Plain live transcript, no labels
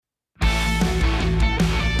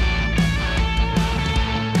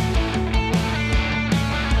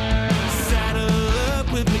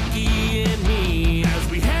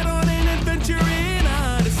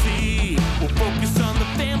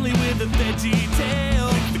tale.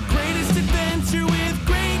 The greatest adventure with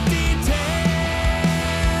great detail.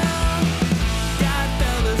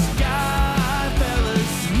 Godfellas,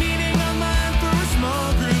 meeting online for a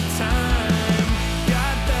small group time.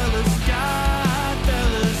 Godfellas,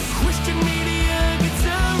 Christian media gets a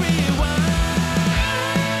rewind.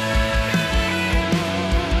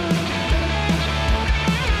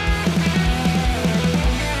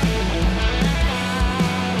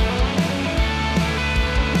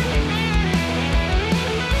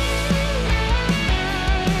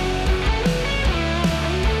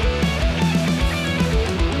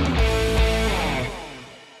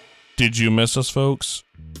 Did you miss us, folks?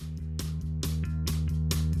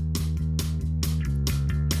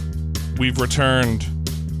 We've returned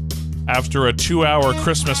after a 2-hour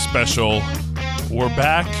Christmas special. We're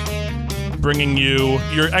back bringing you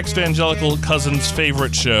your ex-evangelical cousin's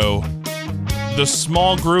favorite show, the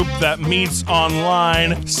small group that meets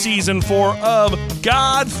online, season 4 of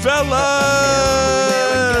Godfellas.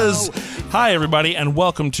 Hi, everybody, and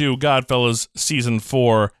welcome to Godfellas season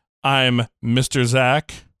 4. I'm Mr.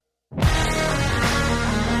 Zach.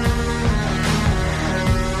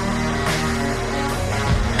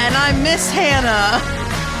 And I'm Miss Hannah.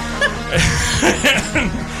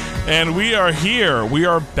 And we are here. We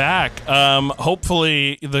are back.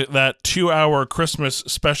 Hopefully that 2-hour Christmas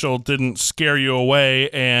special didn't scare you away,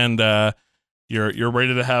 and you're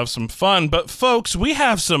ready to have some fun. But folks, we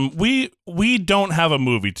don't have a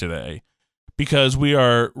movie today because we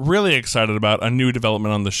are really excited about a new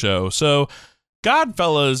development on the show. So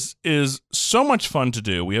Godfellas is so much fun to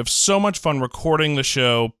do. We have so much fun recording the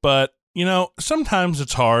show, but sometimes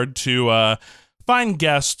it's hard to find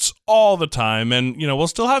guests all the time, and we'll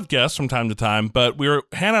still have guests from time to time, but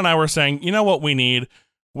Hannah and I were saying, you know what we need?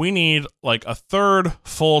 We need like a third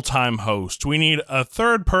full-time host. We need a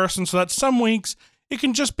third person so that some weeks it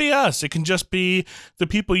can just be us. It can just be the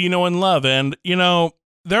people you know and love. And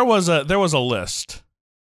there was a list.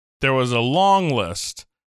 There was a long list,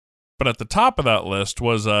 but at the top of that list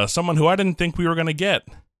was someone who I didn't think we were going to get.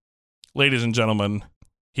 Ladies and gentlemen,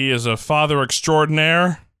 he is a father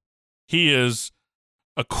extraordinaire. He is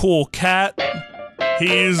a cool cat.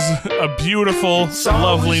 He's a beautiful,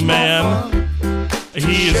 lovely man.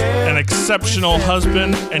 He is an exceptional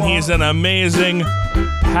husband, and he's an amazing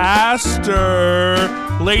pastor.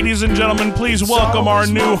 Ladies and gentlemen, please welcome our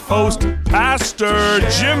new host, Pastor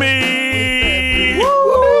Jimmy.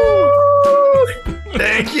 Woo!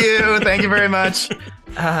 Thank you very much.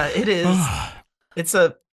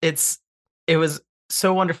 It was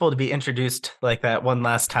so wonderful to be introduced like that one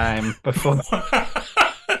last time before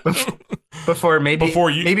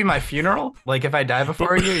maybe my funeral. Like if I die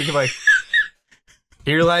before you can be like,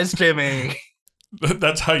 here lies Jimmy.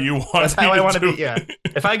 That's how you want. That's how I want to be. Yeah.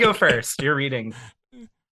 If I go first, you're reading.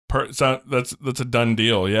 That's a done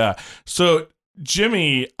deal. Yeah. So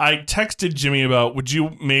Jimmy, I texted Jimmy about, would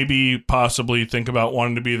you maybe possibly think about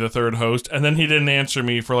wanting to be the third host? And then he didn't answer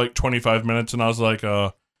me for like 25 minutes, and I was like,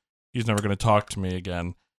 he's never going to talk to me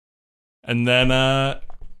again. And then, as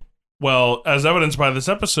evidenced by this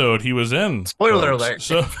episode, he was in. Spoiler alert.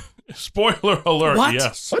 So, spoiler alert. What?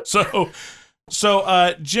 Yes. What?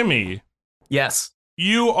 So, Jimmy. Yes.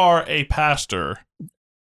 You are a pastor.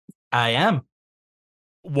 I am.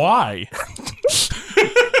 Why?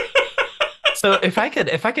 So if I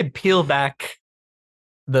could peel back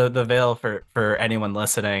the veil for anyone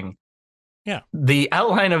listening. Yeah. The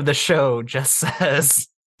outline of the show just says,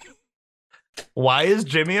 why is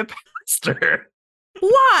Jimmy a pastor?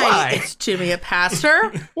 Why is Jimmy a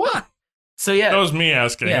pastor? What? So yeah. That was me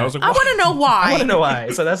asking. Yeah. I was like, I want to know why. I want to know why.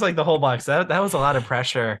 So that's like the whole box. That was a lot of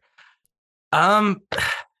pressure. I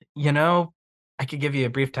could give you a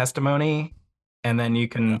brief testimony and then you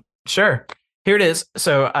can. Yeah. Sure. Here it is.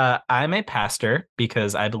 So I'm a pastor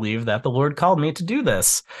because I believe that the Lord called me to do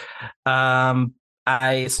this.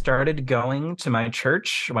 I started going to my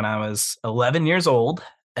church when I was 11 years old,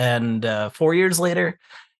 and 4 years later,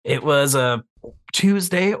 it was a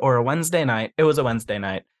Tuesday or a Wednesday night. It was a Wednesday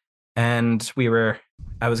night, and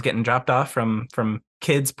I was getting dropped off from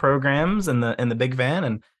kids programs in the big van,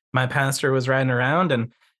 and my pastor was riding around,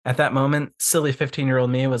 and at that moment, silly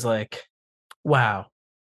 15-year-old me was like, wow,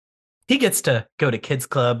 he gets to go to kids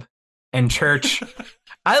club and church.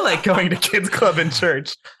 I like going to kids club and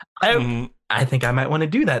church. I think I might want to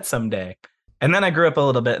do that someday. And then I grew up a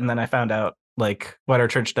little bit, and then I found out like what our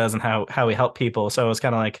church does and how we help people. So I was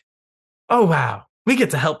kind of like, oh, wow, we get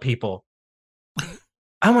to help people.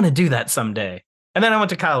 I want to do that someday. And then I went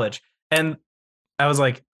to college, and I was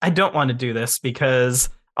like, I don't want to do this because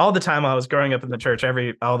all the time while I was growing up in the church,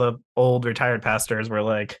 all the old retired pastors were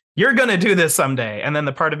like, "You're gonna do this someday," and then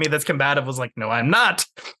the part of me that's combative was like, "No, I'm not."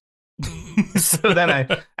 So then I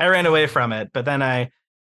ran away from it. But then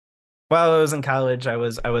while I was in college, I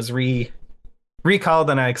was recalled,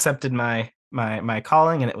 and I accepted my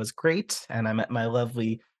calling, and it was great. And I met my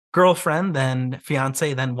lovely girlfriend, then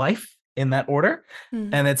fiance, then wife, in that order,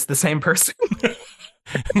 and it's the same person.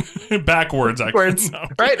 Backwards, actually. Backwards, No.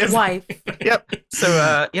 Right, wife. Yep.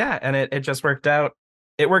 So yeah, and it just worked out.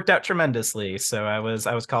 It worked out tremendously. So I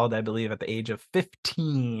was called, I believe, at the age of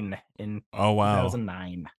 15 in Oh wow.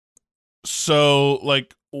 2009. So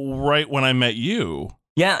like right when I met you.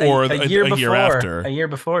 Yeah, Or a a year year before. after. A year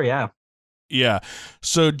before, yeah. Yeah.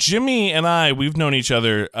 So Jimmy and we've known each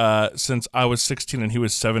other since I was 16 and he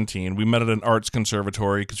was 17. We met at an arts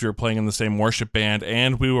conservatory because we were playing in the same worship band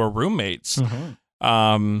and we were roommates.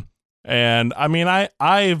 Mm-hmm. And I mean,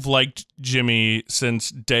 I've liked Jimmy since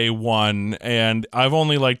day one, and I've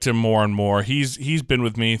only liked him more and more. He's been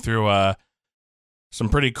with me through some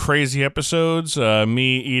pretty crazy episodes.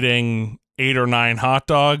 Me eating 8 or 9 hot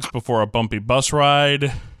dogs before a bumpy bus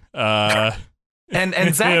ride.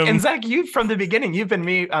 And Zach, you from the beginning, you've been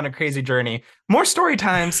me on a crazy journey. More story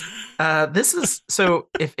times. This is so.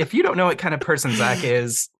 If you don't know what kind of person Zach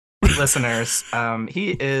is, listeners,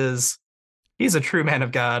 he's a true man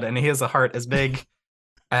of God, and he has a heart as big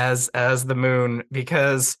as the moon,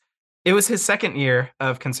 because it was his second year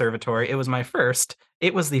of conservatory. It was my first.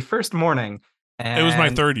 It was the first morning. And, it was my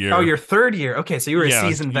third year. Oh, your third year. Okay, so you were Yeah, a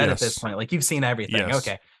seasoned vet at yes. this point. Like, you've seen everything. Yes.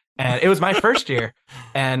 Okay, and it was my first year,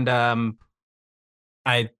 and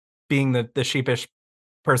I, being the sheepish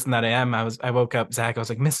person that I am, I woke up Zach. I was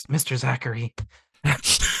like, Mr. Zachary,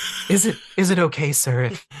 is it okay,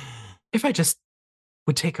 sir, if I just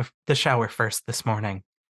would take the shower first this morning?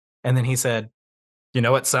 And then he said, "You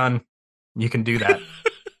know what, son, you can do that."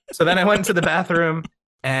 So then I went to the bathroom,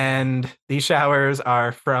 and these showers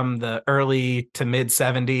are from the early to mid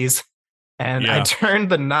 70s, and I Yeah. turned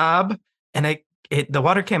the knob, and the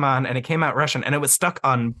water came on, and it came out Russian, and it was stuck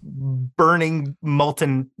on burning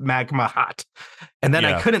molten magma hot. And then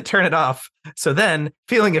Yeah. I couldn't turn it off. So then,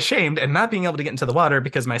 feeling ashamed and not being able to get into the water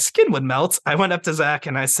because my skin would melt, I went up to Zach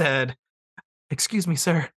and I said, "Excuse me,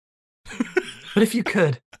 sir, but if you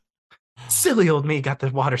could, silly old me got the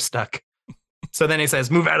water stuck." So then he says,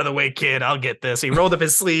 "Move out of the way, kid. I'll get this." He rolled up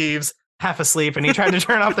his sleeves, half asleep, and he tried to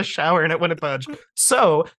turn off the shower, and it wouldn't budge.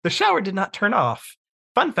 So the shower did not turn off.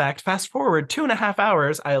 Fun fact, fast forward 2.5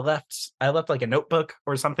 hours, I left like a notebook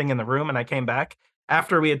or something in the room, and I came back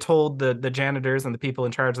after we had told the janitors and the people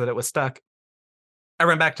in charge that it was stuck. I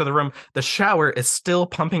ran back to the room. The shower is still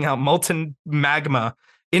pumping out molten magma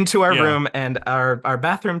into our Yeah. room, and our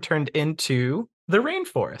bathroom turned into the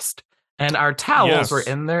rainforest. And our towels Yes. were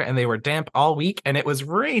in there, and they were damp all week, and it was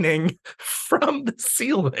raining from the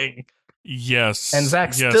ceiling. Yes. And Zach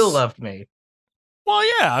yes. still loved me. Well,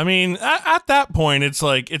 yeah. I mean, at that point, it's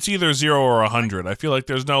like it's either 0 or 100. I feel like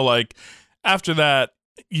there's no like after that.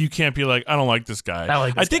 You can't be like, I don't like this guy. I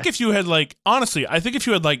like this think guy. if you had like, honestly, I think if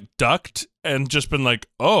you had like ducked and just been like,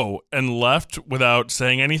 oh, and left without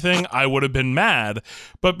saying anything, I would have been mad.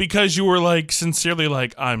 But because you were like sincerely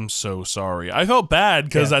like, I'm so sorry, I felt bad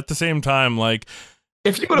because Yeah. at the same time, like,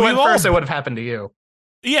 If you would have went We've all- first, it would have happened to you.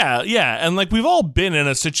 yeah, and like we've all been in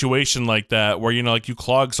a situation like that where like you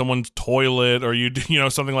clog someone's toilet or you do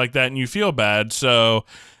something like that and you feel bad. So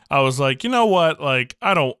I was like, you know what? Like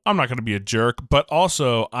I'm not going to be a jerk, but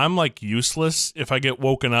also I'm like useless if I get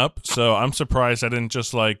woken up. So I'm surprised I didn't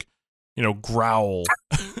just like, growl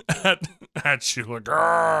at you like,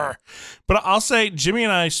 "Arr." But I'll say Jimmy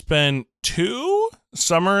and I spent 2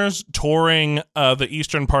 summers touring the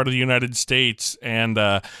eastern part of the United States, and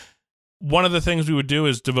one of the things we would do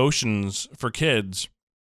is devotions for kids.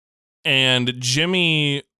 And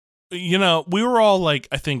Jimmy, we were all like,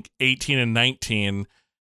 I think 18 and 19.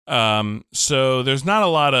 So there's not a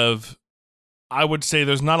lot of, I would say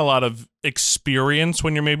there's not a lot of experience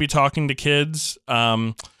when you're maybe talking to kids.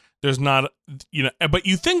 There's not, but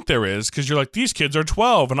you think there is because you're like, these kids are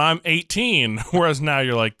 12 and I'm 18. Whereas now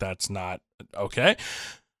you're like, that's not okay.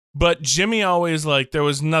 But Jimmy always like, there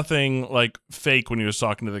was nothing like fake when he was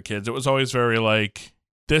talking to the kids. It was always very like,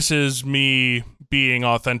 this is me being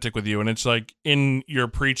authentic with you. And it's like in your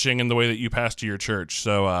preaching and the way that you pastor your church.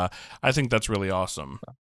 So I think that's really awesome.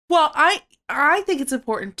 Well, I think it's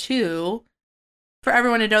important too for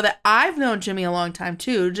everyone to know that I've known Jimmy a long time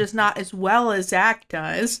too, just not as well as Zach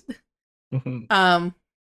does.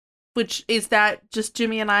 Which is that just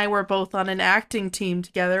Jimmy and I were both on an acting team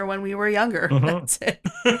together when we were younger. Mhm. That's it.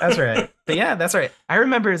 That's right. But yeah, that's right. I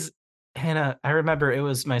remember, Hannah, it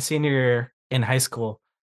was my senior year in high school.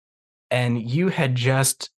 and you had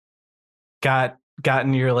just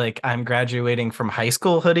gotten your like I'm graduating from high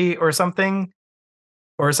school hoodie or something.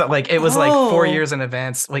 Or something like it was like 4 years in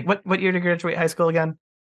advance. Like what year did you graduate high school again?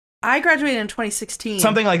 I graduated in 2016.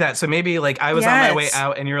 Something like that. So maybe like I was on my way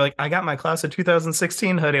out and you were like, I got my class of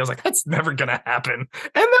 2016 hoodie. I was like, that's never gonna happen. And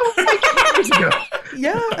that was like years ago.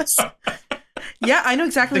 Yes. Yeah, I know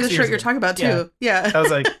exactly 6 the years shirt you're ago. talking about too. Yeah. I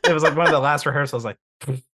was like, it was like one of the last rehearsals, like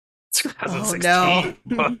 2016. Oh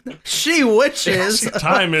no. She witches.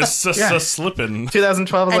 Time is Yeah. slipping.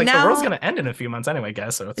 2012 was And like the now- world's gonna end in a few months anyway,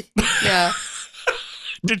 guys. So it's, Yeah.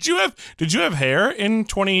 Did you have hair in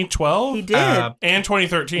 2012? He did. And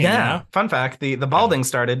 2013. yeah. Fun fact: the balding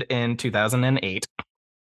started in 2008.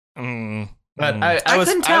 Mm, But mm. I was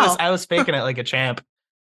couldn't tell. I was faking it like a champ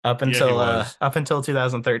up Yeah, he until was. up until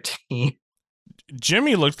 2013.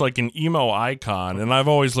 Jimmy looked like an emo icon, and I've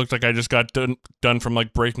always looked like I just got done from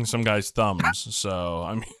like breaking some guy's thumbs. So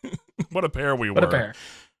I mean, what a pair we were. What a pair!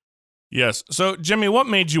 Yes. So Jimmy, what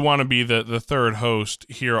made you want to be the third host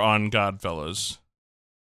here on Godfellas?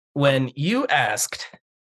 When you asked,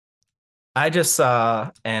 I just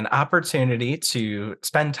saw an opportunity to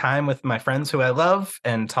spend time with my friends who I love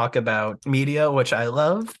and talk about media, which I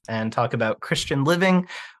love, and talk about Christian living,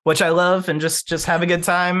 which I love, and just have a good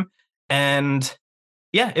time. And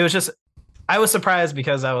yeah, it was just I was surprised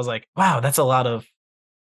because I was like, wow, that's a lot of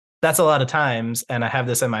times, and I have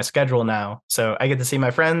this in my schedule now. So I get to see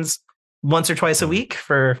my friends once or twice a week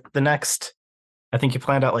for the next, I think you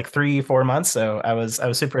planned out like 3-4 months. So I was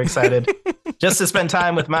super excited just to spend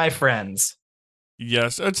time with my friends.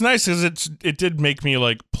 Yes, it's nice because it did make me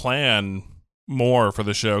like plan more for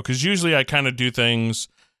the show, because usually I kind of do things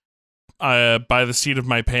by the seat of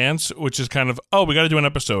my pants, which is kind of, oh, we got to do an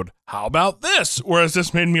episode. How about this? Whereas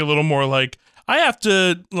this made me a little more like, I have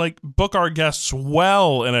to like book our guests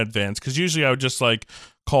well in advance, because usually I would just like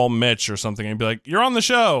call Mitch or something and be like, you're on the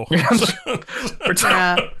show. We're Yeah.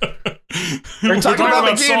 talking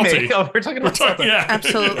about the Salty. game. Oh, we're talking about something. Yeah.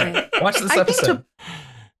 Absolutely. Watch this I think episode.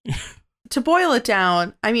 To boil it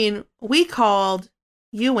down, I mean, we called,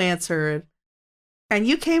 you answered, and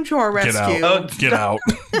you came to our Get rescue. out. Get out.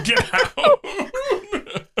 Get out.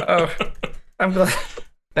 Oh, I'm glad.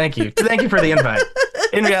 Thank you for the invite.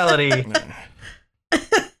 In reality,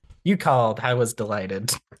 you called. I was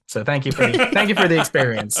delighted. So thank you for the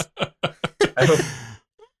experience. I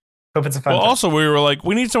hope it's a fun Well, time. also we were like,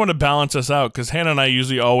 we need someone to balance us out, because Hannah and I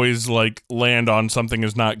usually always like land on something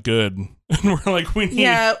is not good, and we're like, we need.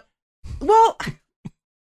 Yeah. Well,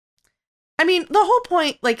 I mean, the whole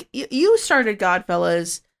point, like, you started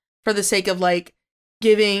Godfellas for the sake of, like,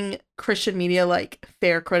 giving Christian media, like,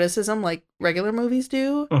 fair criticism, like regular movies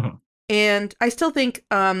do. Mhm. And I still think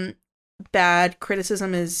bad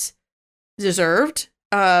criticism is deserved.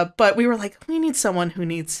 But we were like, we need someone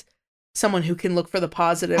who can look for the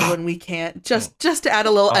positive when we can't. Just to add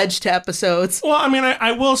a little edge to episodes. Well, I mean,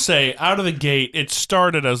 I will say, out of the gate, it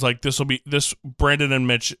started as like this. Brandon and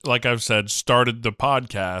Mitch, like I've said, started the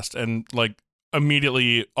podcast, and like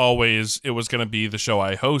immediately, always it was going to be the show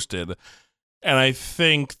I hosted, and I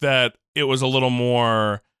think that it was a little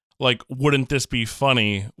more like, wouldn't this be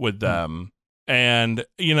funny with them? And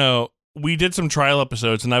you know, we did some trial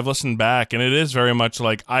episodes, and I've listened back, and it is very much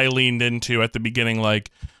like I leaned into at the beginning,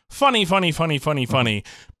 like, funny.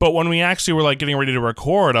 But when we actually were like getting ready to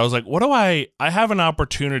record, I was like, I have an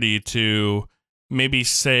opportunity to maybe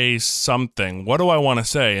say something. What do I want to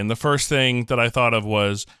say? And the first thing that I thought of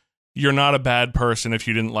was, you're not a bad person if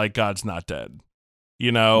you didn't like God's Not Dead.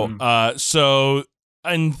 You know? So,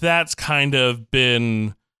 and that's kind of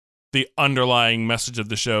been the underlying message of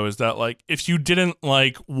the show, is that like, if you didn't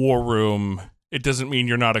like War Room, it doesn't mean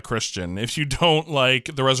you're not a Christian. If you don't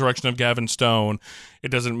like The Resurrection of Gavin Stone, it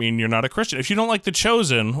doesn't mean you're not a Christian. If you don't like The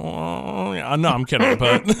Chosen, well, yeah, no, I'm kidding.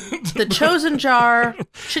 But The Chosen jar.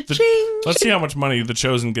 Cha-ching. let's see how much money The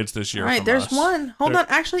Chosen gets this year. All right, from there's us. one. Hold on.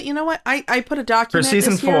 Actually, you know what? I put a For document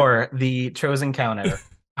season this year. 4, the Chosen counter.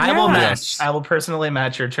 I will Yeah. match. Yes. I will personally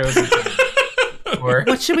match your Chosen counter. Or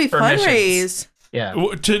What should we for missions. fundraise? Yeah.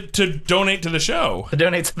 To donate to the show. To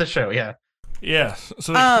donate to the show. Yeah. Yeah.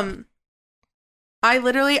 So I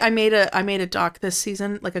made a doc this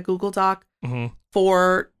season, like a Google Doc Mhm.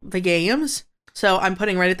 for the games. So I'm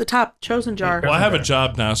putting right at the top, Chosen jar. Well, I have a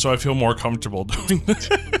job now, so I feel more comfortable doing this.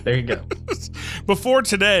 There you go. Before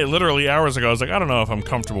today, literally hours ago, I was like, I don't know if I'm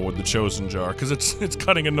comfortable with the Chosen jar, because it's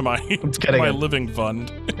cutting into my cutting my in. living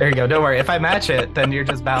fund. There you go. Don't worry. If I match it, then you're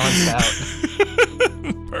just balanced out.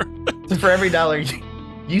 So for every dollar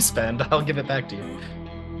you spend, I'll give it back to you.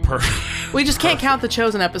 Perfect. We just can't count the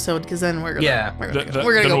Chosen episode because then we're gonna Yeah. we're gonna Then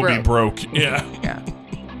go we'll broke. be broke. Yeah. Yeah.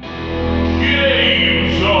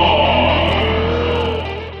 Games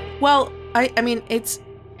Well, I mean, it's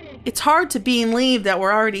hard to bean leave that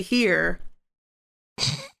we're already here.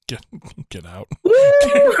 Get out.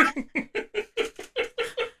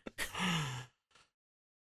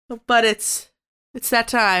 But it's that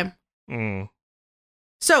time. Mm.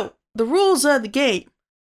 So, the rules of the game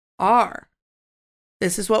are,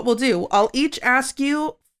 this is what we'll do. I'll each ask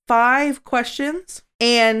you 5 questions,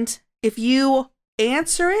 and if you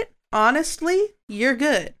answer it honestly, you're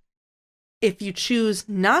good. If you choose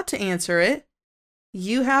not to answer it,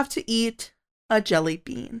 you have to eat a jelly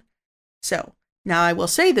bean. So, now I will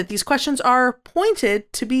say that these questions are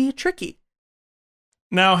pointed to be tricky.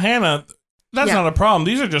 Now, Hannah, that's Yeah. not a problem.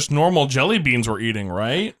 These are just normal jelly beans we're eating,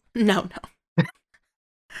 right? No.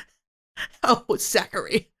 Oh,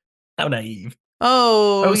 Zachary. How naive.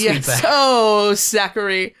 Oh, Oh, sweet yes. Zach. Oh,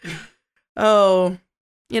 Zachary. Oh,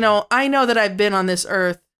 I know that I've been on this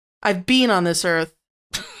earth. I've been on this earth.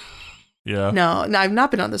 Yeah, No, I've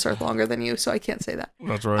not been on this earth longer than you, so I can't say that.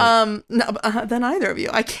 that's right. No, than either of you.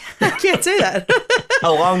 I can't say that.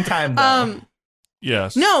 A long time though.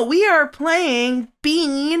 Yes. No, we are playing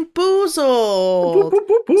Bean Boozled.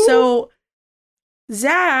 So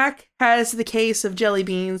Zach has the case of jelly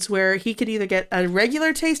beans where he could either get a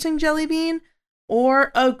regular tasting jelly bean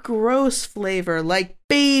or a gross flavor like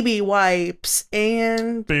baby wipes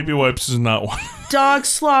and Baby wipes is not one. dog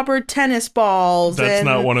slobbered tennis balls. That's and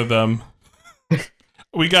not one of them.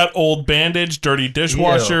 We got old bandage, dirty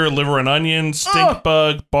dishwasher, liver and onions, stink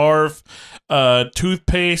bug, barf,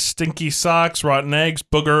 toothpaste, stinky socks, rotten eggs,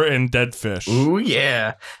 booger, and dead fish. Ooh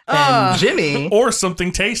yeah. Ah. And Jimmy. Or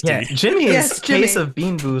something tasty. Yeah, Jimmy's Yes, Jimmy. case of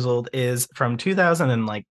Bean Boozled is from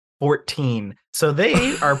 2014. So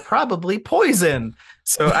they are probably poison.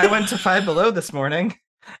 So I went to Five Below this morning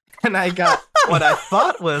and I got what I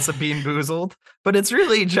thought was a Bean Boozled, but it's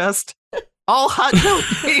really just all hot jelly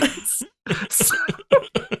beans.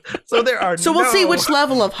 So there are So we'll see which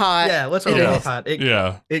level of hot. Yeah, let's it roll is. hot.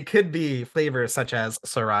 Yeah. It could be flavors such as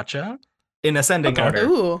sriracha in ascending Okay. order.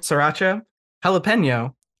 Ooh. Sriracha,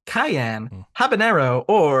 jalapeno, cayenne, Mm. habanero,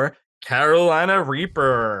 or Carolina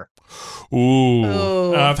Reaper. Ooh.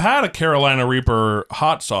 Oh. I've had a Carolina Reaper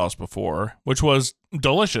hot sauce before, which was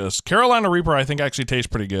delicious. Carolina Reaper, I think, actually tastes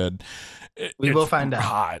pretty good. We will It's find out.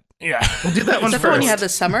 Hot. Yeah. We'll do that Is one that first. the one you had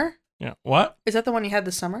this summer? Yeah. What? Is that the one you had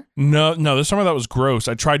this summer? No, this summer that was gross.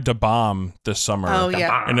 I tried Da Bomb this summer. Oh,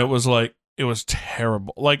 yeah. And it was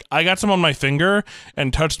terrible. Like, I got some on my finger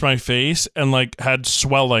and touched my face and like had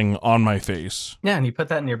swelling on my face. Yeah, and you put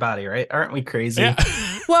that in your body, right? Aren't we crazy? Yeah.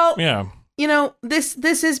 Well, Yeah. this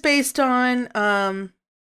is based on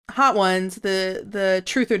Hot Ones, the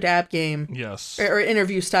Truth or Dab game Yes. or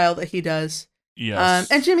interview style that he does. Yes.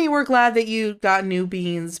 And Jimmy, we're glad that you got new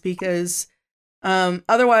beans because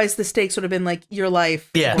otherwise the stakes would have been like your life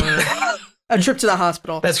Yeah. or a trip to the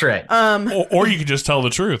hospital. That's right. or you could just tell the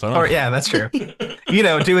truth. I don't Or know. yeah, that's true.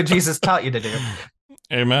 Do what Jesus taught you to do.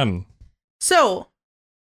 Amen. So,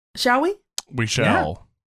 shall we? We shall.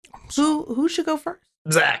 Who should go first?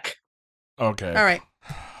 Zach. Okay.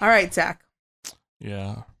 All right, Zach.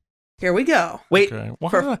 Yeah. Here we go. Wait, Okay. What?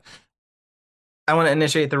 For- I want to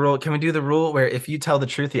initiate the rule. Can we do the rule where if you tell the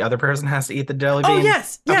truth, the other person has to eat the jelly bean? Oh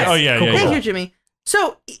yes. Okay. Oh, yeah, Cool, yeah, cool, Thank cool. you, Jimmy.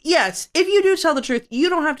 So, yes, if you do tell the truth, you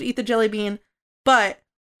don't have to eat the jelly bean, but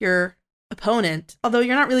your opponent, although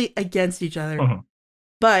you're not really against each other, Mhm.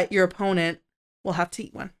 but your opponent will have to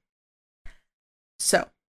eat one. So,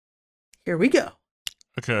 here we go.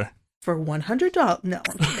 Okay. For $100. No.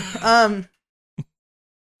 I'm kidding.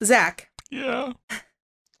 Zach, Yeah.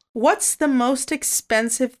 what's the most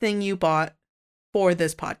expensive thing you bought for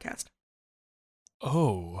this podcast?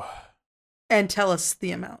 Oh. And tell us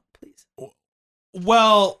the amount, please.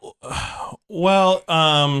 Well,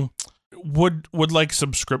 would like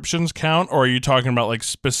subscriptions count, or are you talking about like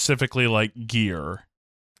specifically like gear?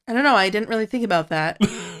 I don't know. I didn't really think about that.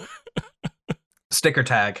 Sticker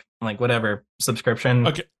tag, like whatever subscription.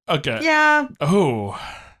 Okay. Yeah, Oh.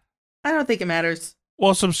 I don't think it matters.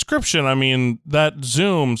 Well, subscription, I mean, that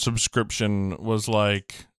Zoom subscription was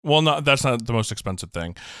like, well, that's not the most expensive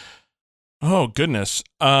thing. Oh, goodness.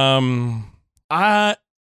 It's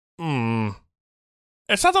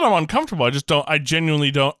not that I'm uncomfortable. I genuinely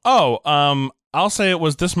don't. I'll say it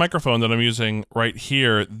was this microphone that I'm using right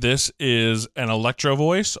here. This is an Electro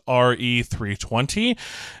Voice RE320,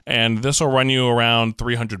 and this will run you around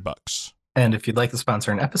 $300. And if you'd like to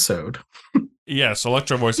sponsor an episode, Yes,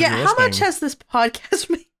 Electro Voice. Yeah, if you're how much listening. has this podcast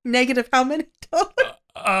made? Negative how many dollars?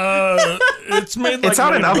 It's made like it's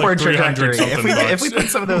on an maybe upward 300 trajectory. something If we bucks. put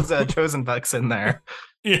some of those chosen bucks in there,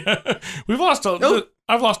 Yeah, I've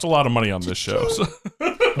lost a lot of money on this show. So.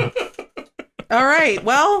 All right.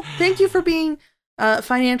 Well, thank you for being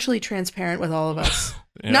financially transparent with all of us.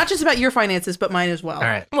 Yeah. Not just about your finances, but mine as well. All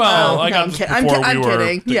right. Well, I no, got I'm, this kid- I'm, before ki- I'm we were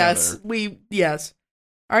kidding. together. Yes.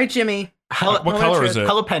 All right, Jimmy. What color is it?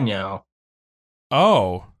 Jalapeno.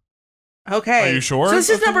 Oh, Okay. Are you sure So this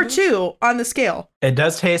is that's what number it is? 2 on the scale. It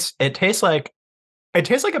does taste. It tastes like a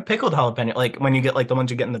pickled jalapeno, like when you get like the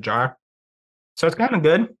ones you get in the jar. So it's kind of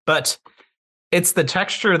good, but it's the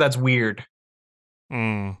texture that's weird,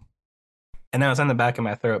 mm. and now it's in the back of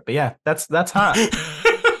my throat. But yeah, that's hot.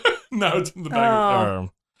 Now it's in the back of the arm.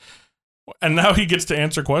 And now he gets to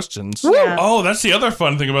answer questions. Yeah. Oh, that's the other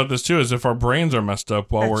fun thing about this too, is if our brains are messed up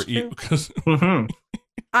while That's we're eating. Mhm.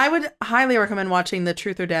 I would highly recommend watching the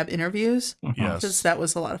Truth or Dab interviews because Yes. that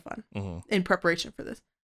was a lot of fun Mhm. in preparation for this.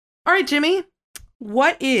 All right, Jimmy.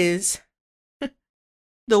 What is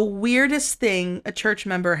the weirdest thing a church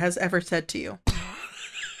member has ever said to you?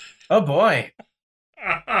 Oh boy.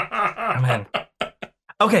 Oh, man.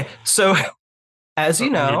 Okay, so as you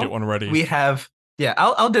I'm gonna get know, one ready. we have. Yeah,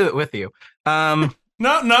 I'll do it with you. No.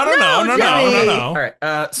 Jimmy! All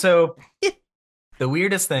right. So the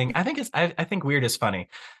weirdest thing, I think weird is funny.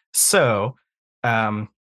 So,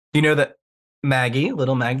 you know that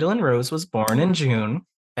little Magdalene Rose was born in June,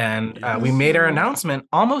 and we made our announcement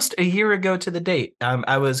almost a year ago to the date.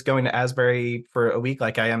 I was going to Asbury for a week,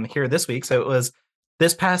 like I am here this week. So it was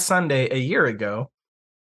this past Sunday a year ago.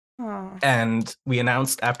 Aw. And we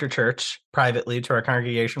announced after church privately to our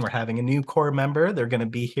congregation, we're having a new core member. They're going to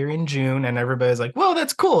be here in June. And everybody's like, whoa,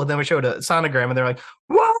 that's cool. And then we showed a sonogram and they're like,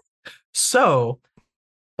 what? So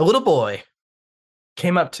a little boy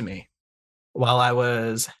came up to me while I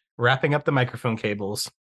was wrapping up the microphone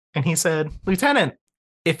cables. And he said, Lieutenant,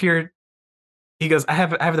 he goes, I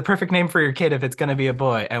have the perfect name for your kid if it's going to be a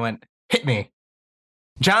boy. I went, hit me.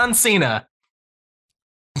 John Cena.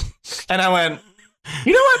 And I went,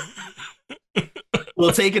 you know what?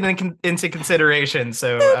 We'll take it into consideration.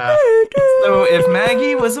 So if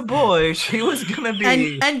Maggie was a boy, she was gonna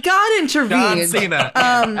be and God John intervened. Cena.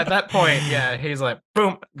 At that point, yeah, he's like,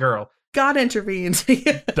 boom, girl. God intervened.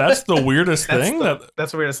 That's the weirdest thing.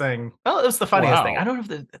 That's the weirdest thing. Well, it was the funniest thing. Wow. I don't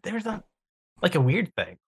know if there's not like a weird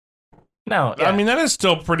thing. No, I mean, that is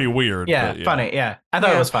still pretty weird. yeah, but funny. Yeah, I thought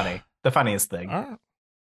Yeah. it was funny. The funniest thing. All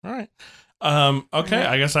right. Okay,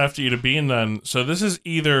 I guess I have to eat a bean then. So this is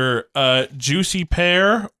either juicy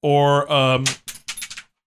pear or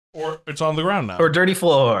it's on the ground now. Or dirty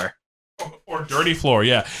floor. Or dirty floor,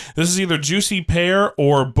 yeah. This is either juicy pear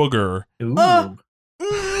or booger. Ooh.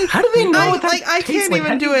 Mm, How do they know what that I tastes can't like?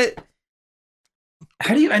 even do it.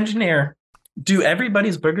 How do you engineer? Do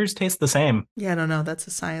everybody's boogers taste the same? Yeah, I don't know. That's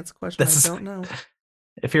a science question. That's I don't know.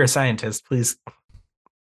 If you're a scientist, please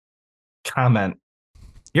comment.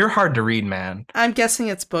 You're hard to read, man. I'm guessing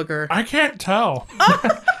it's booger. I can't tell.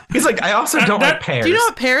 He's like, I also don't like pears. Do you know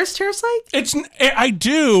what pears taste like? I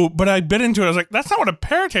do, but I bit into it. I was like, that's not what a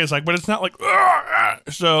pear tastes like, but it's not like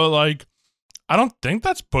so like I don't think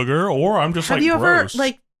that's booger, or I'm just Have like you gross.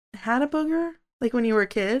 ever had a booger like when you were a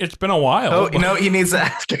kid? It's been a while. Oh, you know, he needs to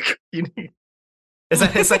ask. Is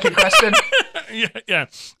that his second question? yeah.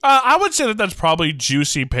 I would say that's probably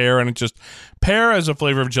juicy pear, and it's just pear as a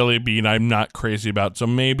flavor of jelly bean. I'm not crazy about, so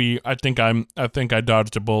maybe I think I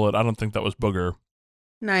dodged a bullet. I don't think that was booger.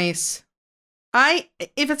 Nice.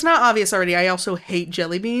 If it's not obvious already, I also hate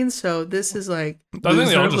jelly beans, so this is like, I think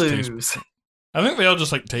they all Lose or just lose. taste. I think they all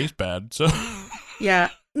just like taste bad. So yeah.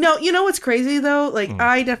 No, you know what's crazy though? Like Hmm.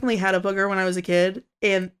 I definitely had a booger when I was a kid,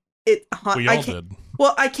 and it. we I all can't, did.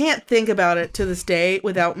 Well, I can't think about it to this day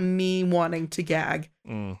without me wanting to gag.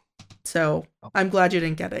 Mm. So I'm glad you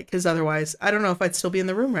didn't get it, because otherwise, I don't know if I'd still be in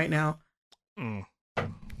the room right now. Mm.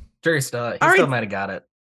 Jerry still, All right. might have got it.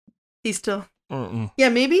 He's still. Mm-mm. Yeah,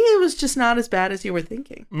 maybe it was just not as bad as you were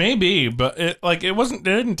thinking. Maybe, but it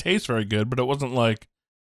didn't taste very good, but it wasn't like.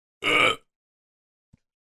 Ugh.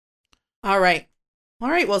 All right.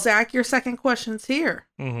 Well, Zach, your second question's here.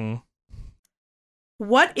 Mm-hmm.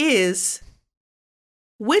 What is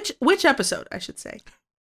which episode, I should say,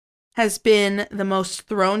 has been the most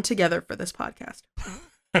thrown together for this podcast?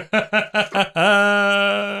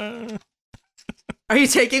 Are you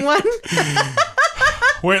taking one?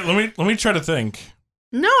 Wait, let me try to think.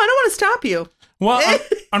 No, I don't want to stop you. Well,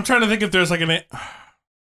 I'm trying to think if there's like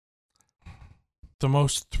the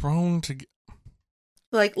most thrown together.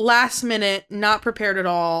 Like last minute, not prepared at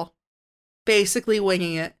all, basically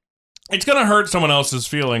winging it. It's gonna hurt someone else's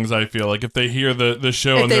feelings. I feel like if they hear the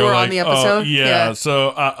show If and they they're were like, on the episode? oh, yeah. Yeah.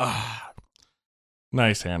 So,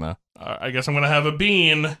 nice, Hannah. I guess I'm gonna have a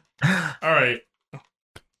bean. All right.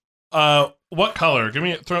 What color?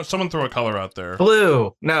 Someone throw a color out there.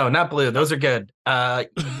 Blue. No, not blue. Those are good.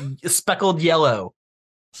 Speckled yellow.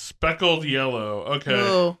 Speckled yellow. Okay.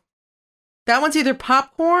 Ooh. That one's either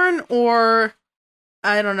popcorn or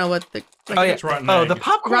I don't know what the. Like, Oh yeah. It's rotten Oh, egg. the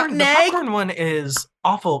popcorn. Rotten The egg? popcorn one is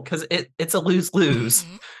awful because it's a lose-lose.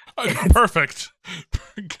 Perfect.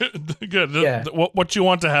 Good. Yeah. What you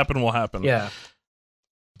want to happen will happen. Yeah.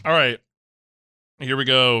 All right. Here we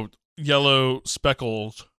go. Yellow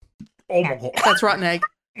speckles. Oh my god. That's rotten egg.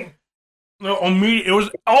 No, on me it was.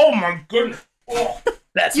 Oh my goodness. Oh.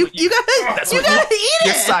 That's You what gotta that's you what you- gotta eat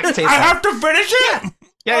your it. sock tastes I like. have to finish it.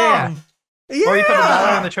 Yeah. Yeah. Or you put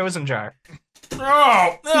 $1 in the chosen jar.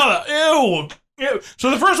 Oh, ew. So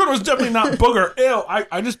the first one was definitely not booger. Ew.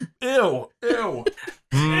 I just ew. You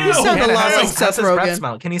Ew. sound a Hannah, lot how's like his- Seth how's his breath Rogen.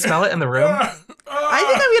 smell? Can you smell it in the room? I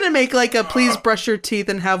think I'm gonna make like a please brush your teeth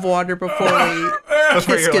and have water before we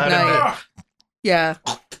Before kiss you're allowed goodnight. Yeah.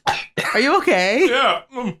 Are you okay? Yeah.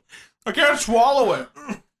 I can't swallow it.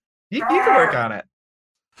 You can work on it.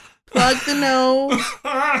 Plug the nose.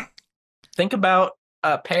 Think about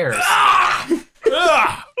pears.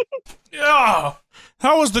 Yeah.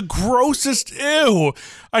 That was the grossest ew.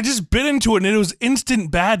 I just bit into it and it was instant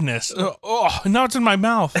badness. Oh, now it's in my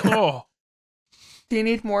mouth. Oh. Do you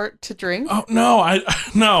need more to drink? Oh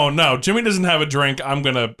no, no. Jimmy doesn't have a drink. I'm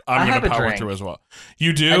gonna have a power drink. through as well.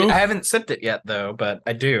 You do? I haven't sipped it yet though, but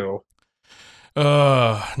I do.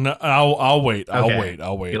 No, I'll wait. Okay.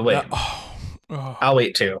 I'll wait. You'll wait. Oh, I'll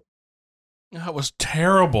wait too. that was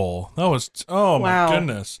terrible. That was Wow. my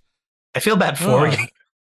goodness. I feel bad for Ugh. you.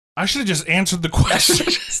 I should have just answered the question.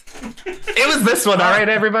 It was this one, all right,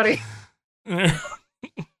 everybody.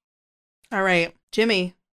 All right,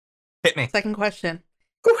 Jimmy. Hit me. Second question.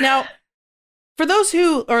 Now, for those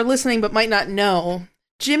who are listening but might not know,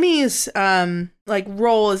 Jimmy's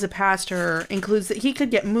role as a pastor includes that he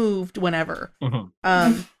could get moved whenever,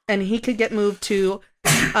 Mhm. and he could get moved to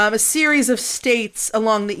a series of states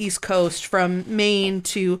along the East Coast, from Maine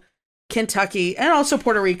to Kentucky and also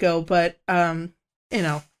Puerto Rico. But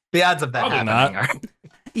The odds of that Probably happening not. are.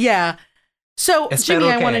 yeah. So Jimmy,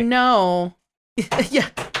 Espero I want to que. know. Yeah.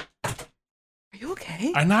 Are you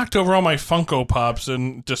okay? I knocked over all my Funko Pops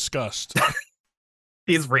in disgust.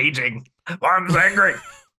 He's raging. I'm angry.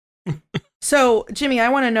 So Jimmy, I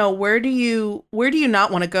want to know, where do you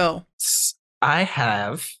not want to go? I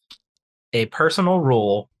have a personal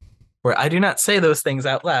rule where I do not say those things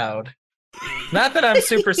out loud. Not that I'm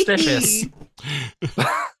superstitious,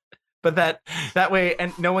 but that way,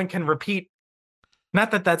 and no one can repeat.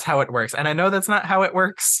 Not that that's how it works, and I know that's not how it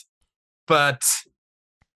works, but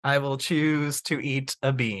I will choose to eat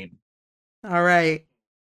a bean. All right.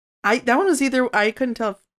 That one was either, I couldn't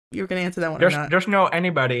tell if you were going to answer that one or not. Just know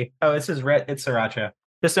anybody. Oh, this is red. It's sriracha.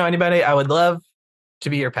 Just know anybody. I would love to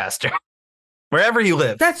be your pastor, wherever you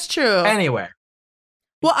live, That's true. anywhere.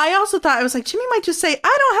 Well, I also thought, I was like, Jimmy might just say,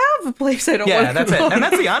 I don't have a place I don't want Yeah, to that's go. it, and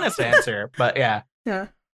that's the honest answer. But yeah. Yeah.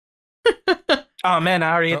 Oh man,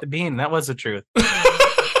 I already ate the bean. That was the truth.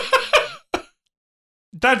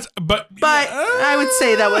 But I would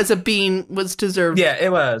say that was a bean was deserved. Yeah,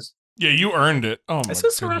 it was. yeah, you earned it. Oh my Is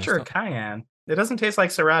this goodness. sriracha or cayenne? It doesn't taste like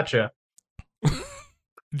sriracha.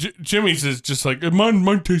 Jimmy's is just like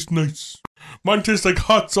mine tastes nice. Mine tastes like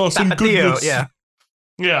hot sauce and Tapatio, goodness. yeah.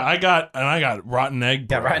 Yeah, I got rotten egg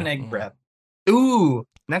Yeah, bread. rotten egg bread. Ooh,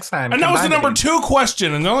 next time. And that was the combine number 2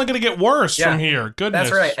 question, and they're only going to get worse Yeah, from here. Goodness.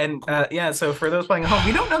 That's right. And yeah, so for those playing at home,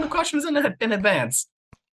 we don't know the questions in advance.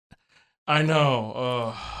 I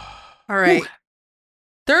know. All right.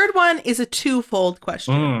 Third one is a twofold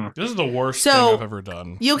question. This is the worst So, thing I've ever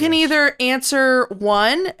done. You can Yes. either answer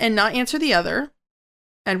one and not answer the other,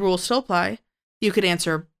 and rules still apply. You could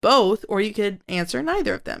answer both, or you could answer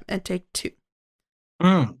neither of them and take 2.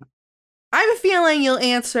 Mm. I have a feeling you'll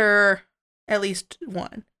answer at least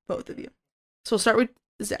one, both of you. So we'll start with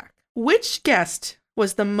Zach. Which guest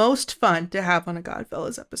was the most fun to have on a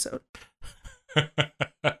Godfellas episode?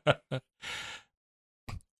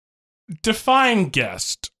 Define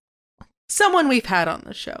guest. Someone we've had on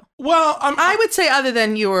the show. Well, I would say other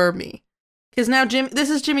than you or me. Because now this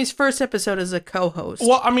is Jimmy's first episode as a co-host.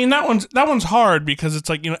 Well, I mean that one's hard because it's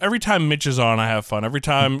like, every time Mitch is on, I have fun. Every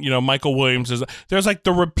time, Michael Williams is, there's like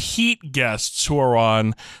the repeat guests who are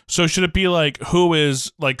on. So should it be like who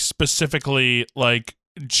is like specifically like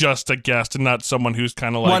just a guest and not someone who's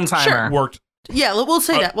kind of like One timer. worked Yeah, we'll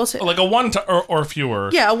say that. We'll say like a one or fewer?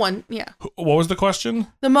 Yeah, one. Yeah. What was the question?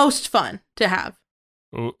 The most fun to have.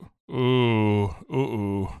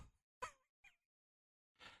 Ooh.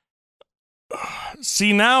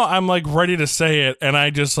 See, now I'm like ready to say it, and I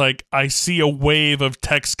just like I see a wave of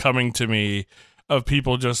text coming to me of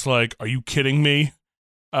people just like, are you kidding me?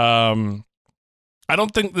 I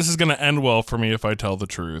don't think this is going to end well for me if I tell the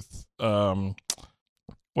truth.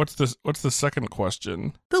 What's the second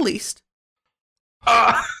question? The least.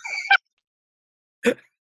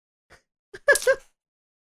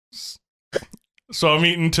 So I'm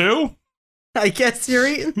eating 2? I guess you're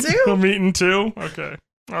eating too. I'm eating 2? Okay.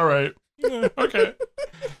 All right. Yeah, okay.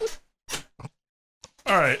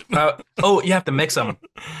 All right. You have to mix them.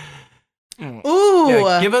 Ooh.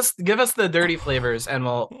 Yeah, give us the dirty flavors, and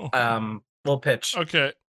we'll pitch.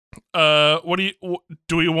 Okay. What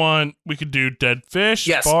do we want? We could do dead fish,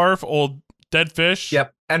 Yes. barf, old dead fish.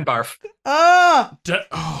 Yep, and barf. Oh.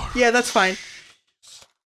 Oh. Yeah, that's fine.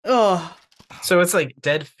 Oh. So it's like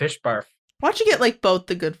dead fish barf. Why don't you get like both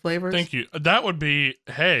the good flavors? Thank you. That would be.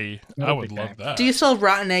 Hey, That I would would be love great. that. Do you still have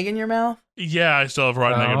rotten egg in your mouth? Yeah, I still have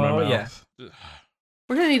rotten egg in my Oh, mouth. yeah.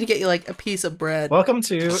 We're gonna need to get you like a piece of bread. Welcome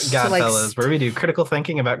to Godfellas, like, where we do critical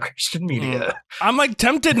thinking about Christian media. I'm like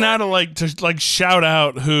tempted now to shout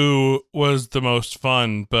out who was the most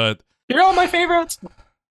fun, but You're all my favorites.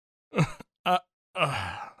 and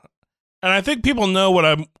I think people know what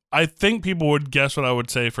I think people would guess what I would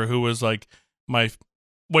say for who was like my.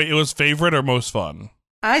 Wait, it was favorite or most fun?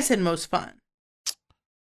 I said most fun.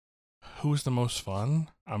 Who was the most fun?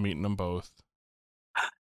 I'm eating them both.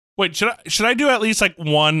 Wait, should I do at least like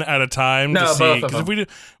one at a time No, to see? both of Because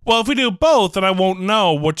them. if we do both, then I won't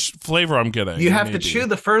know which flavor I'm getting. You have to maybe. chew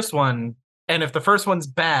the first one, and if the first one's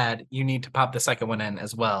bad, you need to pop the second one in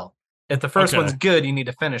as well. If the first Okay. one's good, you need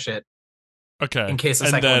to finish it. Okay. in case the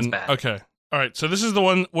and second then, one's bad. Okay. All right. So this is the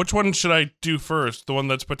one. Which one should I do first? The one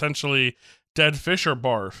that's potentially dead fish or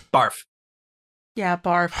barf? Barf. Yeah,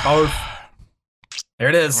 barf. Barf. There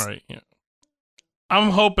it is. All right. Yeah.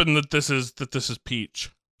 I'm hoping that this is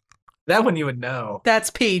peach. That one you would know. That's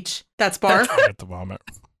peach. That's barf. I get the vomit.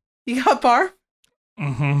 You got barf?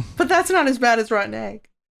 Mm-hmm. But that's not as bad as rotten egg.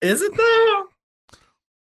 Is it though?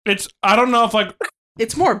 I don't know if like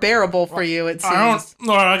It's more bearable for you, it I seems. don't.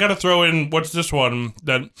 No, I gotta throw in what's this one?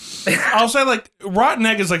 Then I'll say like rotten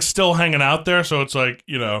egg is like still hanging out there, so it's like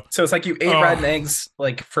So it's like you ate Oh. rotten eggs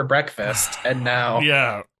like for breakfast, and now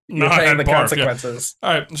yeah. you're No, I paying had the barf, yeah. consequences.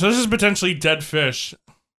 All right, so this is potentially dead fish.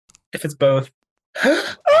 If it's both.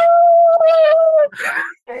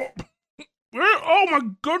 Oh my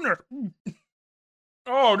goodness!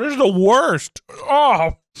 Oh, this is the worst.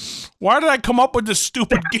 Oh, why did I come up with this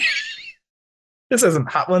stupid game? This isn't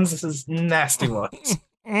hot ones. This is nasty ones.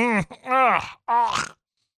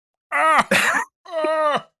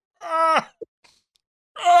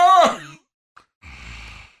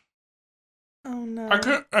 Oh no. I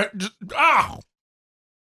couldn't.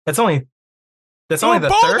 That's only the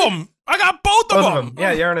both third. of them. I got both Both of of them. them.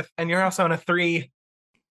 Yeah, you're also on a three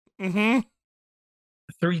Mm-hmm.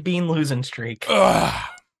 bean losing streak. Oh.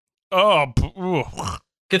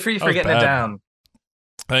 Good for you That for was getting bad. it down.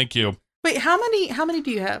 Thank you. Wait, how many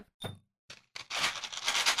do you have?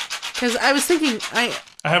 Because I was thinking, I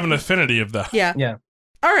have an affinity of that. yeah. Yeah.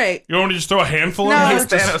 All right, You want me to just throw a handful No. in He's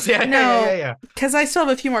there? Thanos. Yeah, No. yeah. because I still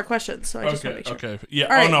have a few more questions, so I just want to Okay. make sure. Okay. Yeah.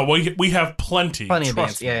 All right. Oh no. We have plenty. Plenty of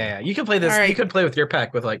Trust bands. Yeah. You can play this. All right. You could play with your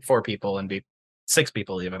pack with like 4 people and be 6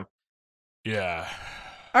 people even. me. Yeah.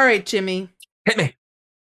 All right, Jimmy, Hit me.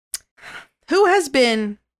 who has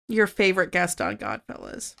been your favorite guest on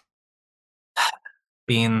Godfellas?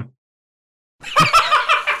 Bean.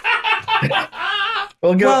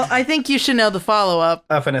 We'll go Well, I think you should know the follow-up.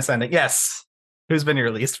 up and ascending. Yes. Who's been your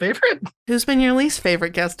least favorite? Who's been your least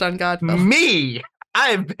favorite guest on Godfellas? Me.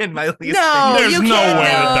 I've been my least No, favorite. There's you no can't- way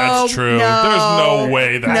that that's no, true. no, There's no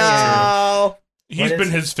way that's No. true. He's What been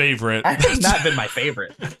is his favorite. I have not been my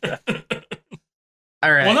favorite.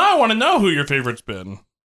 All right. Well, now I want to know who your favorite's been.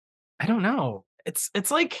 I don't know. It's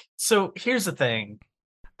like, so here's the thing.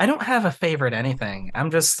 I don't have a favorite anything. I'm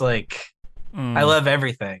just like, I love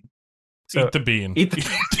everything. So Eat the bean. eat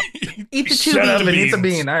the- Eat the two shut up and beans. eat the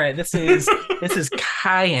bean. All right, this is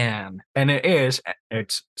cayenne, and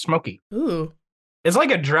it's smoky. Ooh. It's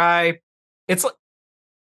like a dry. It's like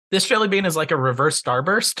this jelly bean is like a reverse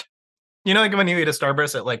starburst. You know, like when you eat a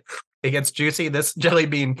starburst, it gets juicy. This jelly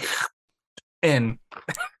bean in.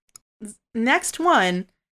 Next one.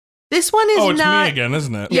 This one is Oh, it's not. me again,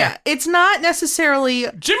 isn't it? Yeah, it's not necessarily.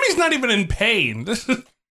 Jimmy's not even in pain. This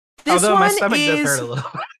Although my one stomach does is. hurt a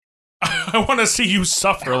little. I want to see you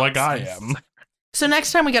suffer like I am. So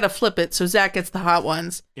next time we gotta flip it. So Zach gets the hot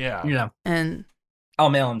ones, Yeah. You know, and I'll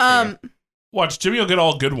mail them. To you. Watch, Jimmy will get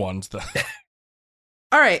all good ones. Then.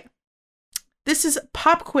 all right. This is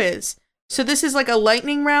pop quiz. So this is like a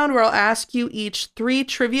lightning round where I'll ask you each 3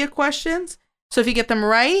 trivia questions. So if you get them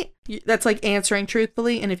right, that's like answering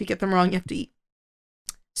truthfully, and if you get them wrong, you have to eat.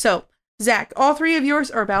 So, Zach, all three of yours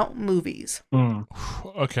are about movies. Hmm.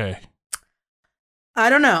 Okay. I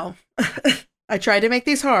don't know. I tried to make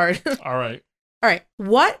these hard. All right. All right.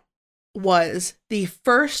 What was the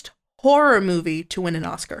first horror movie to win an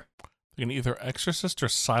Oscar? Either Exorcist or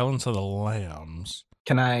Silence of the Lambs.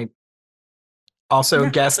 Can I also Yeah.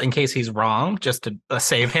 guess in case he's wrong, just to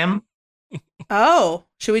save him? Oh,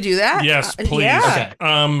 should we do that? Yes, please. Yeah.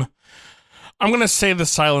 Okay. I'm gonna say the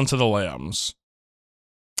Silence of the Lambs.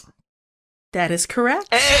 That is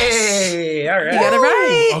correct. Hey, all right. You got it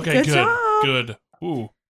right. Okay, Good good. job. Good. Ooh.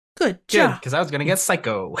 Good Good, job. because I was gonna get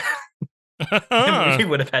Psycho. He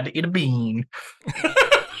would have had to eat a bean.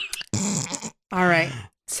 All right.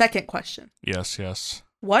 Second question. Yes, yes.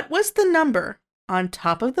 What was the number on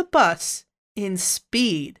top of the bus in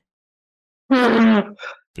Speed?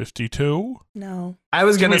 52. No. I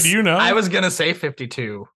was gonna. Wait, do you know? I was gonna say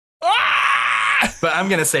 52, Ah! but I'm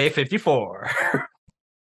gonna say 54.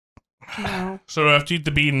 No. So do I have to eat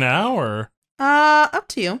the bean now, or? Up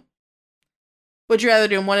to you. Would you rather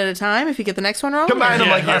do them one at a time if you get the next one wrong? Combine them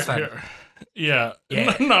or- like last time. Yeah.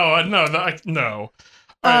 Yeah. No. No.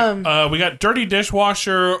 All right, we got dirty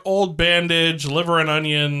dishwasher, old bandage, liver and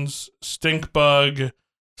onions, stink bug,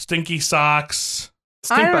 stinky socks,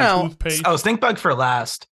 I don't bug. know. toothpaste. Oh, stink bug for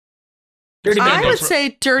last. Dirty I bandage. would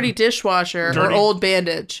say dirty dishwasher or Dirty- old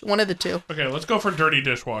bandage. One of the two. Okay, let's go for dirty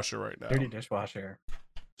dishwasher right now. Dirty dishwasher.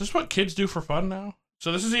 Is this what kids do for fun now?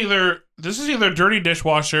 So this is either dirty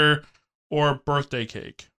dishwasher or birthday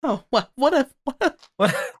cake. Oh, what a What?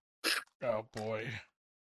 Oh boy.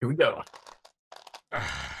 Here we go.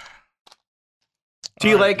 Do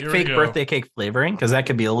you All right, like here we fake go. birthday cake flavoring? Because that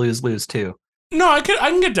could be a lose-lose too. No, I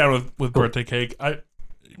can get down with birthday cake.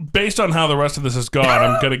 Based on how the rest of this has gone,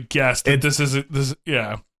 I'm gonna guess that this.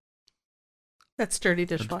 Yeah, That's dirty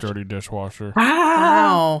it's dishwasher. dirty dishwasher.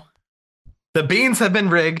 Wow. The beans have been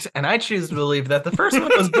rigged, and I choose to believe that the first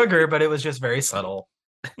one was booger, but it was just very subtle.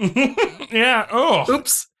 Yeah. Oh,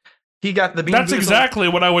 Oops. He got the bean. that's boozled. exactly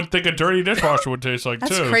what I would think a dirty dishwasher would taste like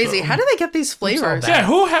That's too. crazy. so- How do they get these all flavors? that?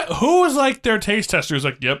 Yeah, who was like their taste tester? Who's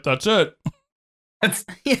like, yep, that's it.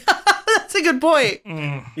 Yeah, that's a good point.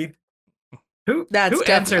 Mm. Who That's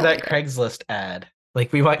answered that definitely Craigslist ad?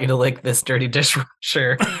 Like, we want you to lick this dirty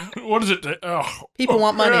dishwasher. What is it? Oh, People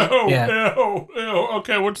want money. Ew, ew.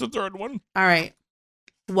 Okay, what's the third one? All right.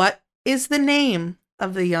 What is the name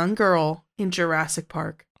of the young girl in Jurassic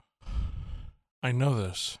Park? I know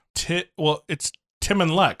this. It's Tim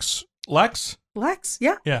and Lex. Lex? Lex?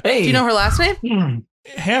 Yeah. Hey. Do you know her last name?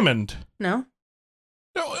 Hammond. No.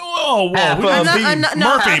 Oh, whoa. Half we- a I'm not-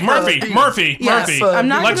 no. Murphy. Yes, Murphy. I'm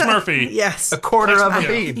not Lex gonna- Murphy. Yes. A quarter of a Yeah.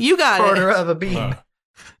 bean. You got Quarter it. of a bean. Uh,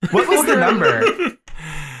 What was the number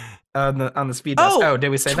on the speed test? Oh, Oh, did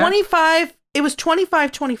we say that? 25. It was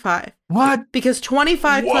 25-25 What? because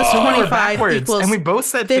 25 plus Whoa. We're 25 backwards, equals. and we both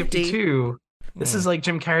said 50. 52. This is like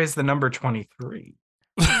Jim Carrey's The Number 23.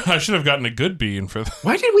 I should have gotten a good bean for that.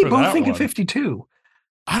 Why did we For both that think one. of 52?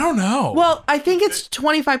 I don't know. Well, I think it's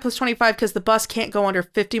 25 plus 25 because the bus can't go under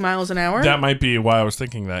 50 miles an hour. that might be why I was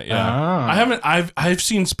thinking that. Yeah. Ah. I haven't. I've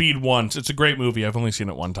seen Speed once. It's a great movie. I've only seen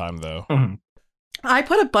it one time though. Mhm. I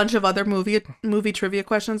put a bunch of other movie trivia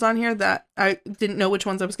questions on here that I didn't know which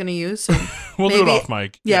ones I was going to use. So We'll do it Maybe- off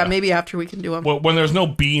mic. yeah, maybe after we can do them. When there's no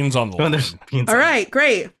beans on the When line. there's beans All on it. right,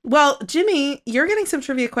 great. Well, Jimmy, you're getting some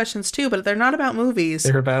trivia questions too, but they're not about movies.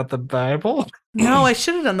 They're about the Bible. No, I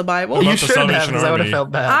should have done the Bible. What about You the should have, Salvation because I would have Army?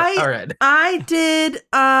 felt bad. I- All right. I did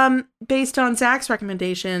based on Zach's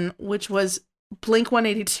recommendation, which was Blink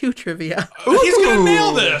 182 trivia. He's gonna Ooh.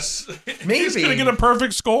 nail this. He's Maybe. gonna get a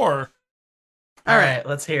perfect score. All right. right,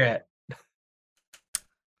 let's hear it.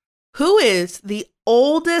 Who is the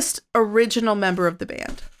oldest original member of the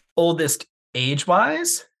band? Oldest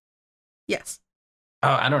age-wise? Yes.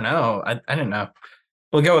 Oh, I don't know. I didn't know.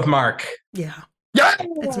 We'll go with Mark. Yeah, Yeah,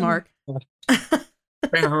 it's Mark.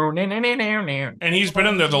 And he's been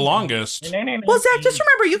in there the longest. Well, Zach, just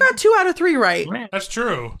remember you got 2 out of 3 right. That's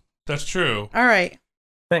true. That's true. All right.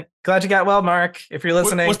 Glad you got well, Mark. If you're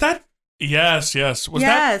listening, Was that? Yes. Was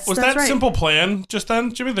Yes, that that's right. Simple Plan just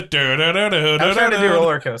then, Jimmy? The I'm trying to do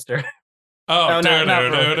roller coaster. Oh, No, not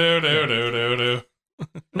do.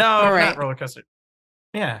 No, All right. not roller coaster.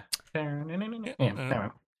 Yeah. Yeah,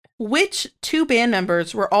 no. Which 2 band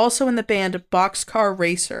members were also in the band Boxcar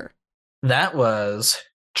Racer? That was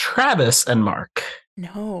Travis and Mark.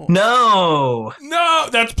 No. No. No,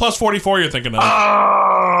 that's plus 44 you're thinking of.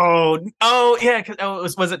 Oh, yeah.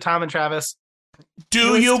 Was it Tom and Travis?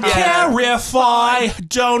 Do it you was care Tom. if I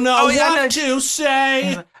don't know Oh, yeah, what to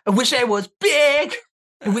say? I wish I was big.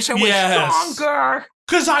 I wish I was Yes. stronger.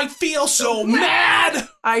 'Cause I feel so mad,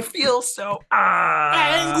 I feel so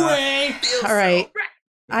angry. All right.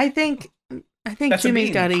 I think That's a Jimmy's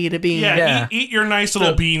bean. got to eat a bean. Yeah, Yeah. Eat your nice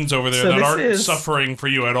little So- beans over there so that this aren't is- suffering for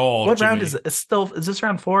you at all. What round Jimmy. is it? It's still, is this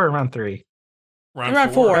round 4 or round 3?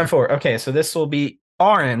 Round four. Round 4. Okay, so this will be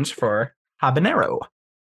orange for habanero.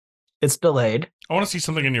 It's delayed. I want to see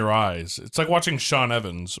something in your eyes. It's like watching Sean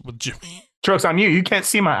Evans with Jimmy. Joke's on you. You can't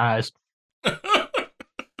see my eyes.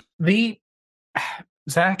 The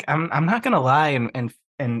Zach, I'm not gonna lie and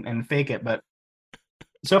fake it, but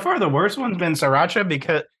so far the worst one's been sriracha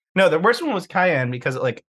because the worst one was cayenne because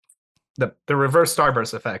like the reverse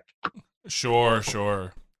starburst effect.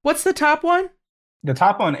 Sure. What's the top one? The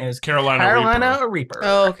top one is Carolina Reaper.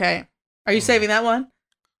 Oh, okay. Are you saving that one?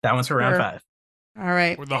 That one's for round Or- 5. All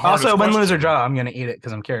right. With the hardest Also, win, lose, or question. draw, I'm gonna eat it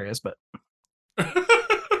because I'm curious. But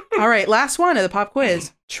All right. Last one of the pop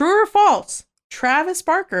quiz. True or false? Travis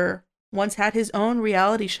Barker once had his own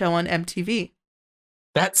reality show on MTV.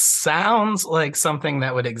 that sounds like something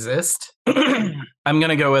that would exist. I'm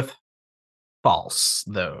gonna go with false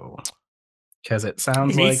though, because it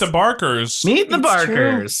sounds Meet like the Barkers. Meet the It's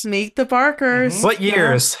Barkers. true. Meet the Barkers. Mhm. What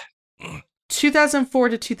years? 2004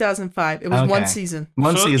 to 2005. It was one Okay. season.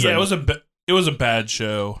 One So, season. Yeah, it was a bad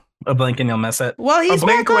show. A blink and you'll miss it. Well, he's A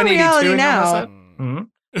back on reality and you'll now. miss it?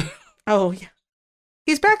 Mhm. Oh, yeah.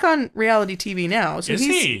 He's back on reality TV now. So Is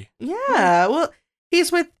he's, he? Yeah. Well,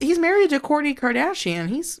 he's married to Kourtney Kardashian.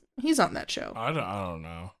 He's on that show. I don't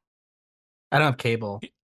know. I don't have cable.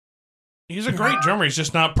 He's a great drummer. He's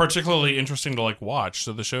just not particularly interesting to like watch,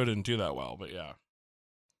 so the show didn't do that well. But yeah.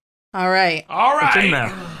 All right. All What's in right.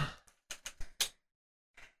 there?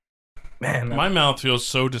 Man, My mouth feels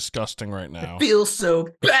so disgusting right now. feels so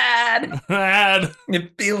bad. Bad. You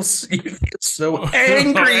feel so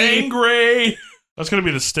angry. Angry. That's gonna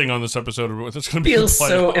be the sting on this episode. That's gonna be Feels the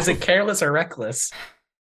so. playoff. Is it careless or reckless?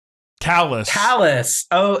 Callous? Callous.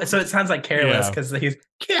 Oh, so it sounds like careless Yeah. because he's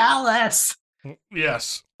callous.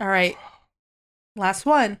 Yes. All right. Last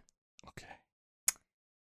one. Okay.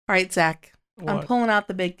 All right, Zach. I'm What? pulling out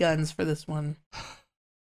the big guns for this one.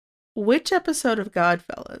 Which episode of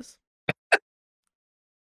Godfellas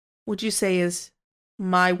would you say is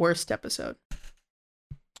my worst episode?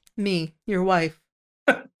 Me, your wife,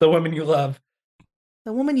 The woman you love.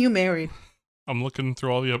 the woman you married. I'm looking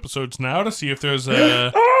through all the episodes now to see if there's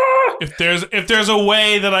a Ah! if there's a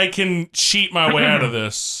way that I can cheat my way out of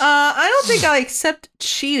this. I don't think I accept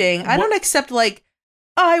cheating. I don't accept like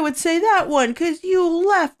I would say that one because you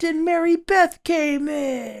left and Mary Beth came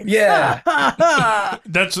in. Yeah.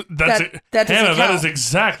 That's that, it. that doesn't Hannah, that count. is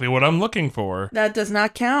exactly what I'm looking for. That does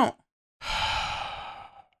not count.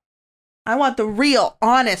 I want the real,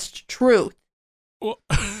 honest truth. Well,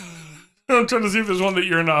 I'm trying to see if there's one that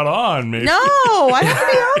you're not on. Maybe. No, I have to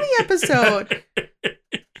be on the episode.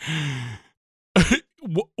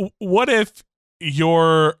 What if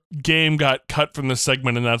your game got cut from the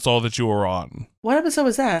segment and that's all that you were on? What episode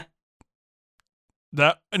was that?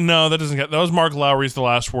 That doesn't get. That was Mark Lowry's The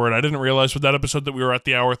Last Word. I didn't realize with that episode that we were at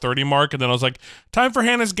the hour 30 mark, and then I was like, time for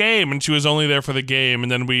Hannah's game, and she was only there for the game, and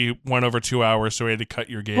then we went over 2 hours, so we had to cut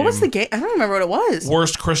your game. What was the game? I don't remember what it was.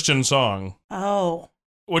 Worst Christian song, Oh,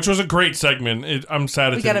 which was a great segment. I'm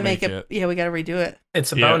sad it we gotta didn't make make it. Yeah, we gotta redo it.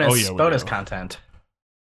 It's a Yeah, bonus. oh yeah, we bonus do. content.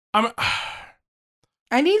 I'm,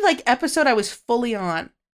 I need like episode I was fully on.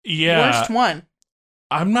 yeah. Worst one.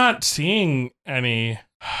 I'm not seeing any,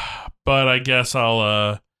 but I guess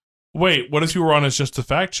I'll. Wait, what if you were on as just a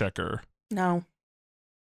fact checker? No,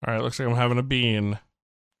 All right, looks like I'm having a bean.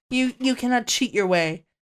 you cannot cheat your way.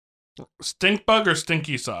 Stink bug or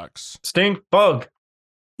stinky socks? Stink bug.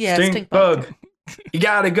 Yeah, stink bug. You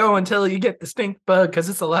gotta go until you get the stink bug because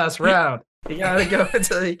it's the last round. You gotta go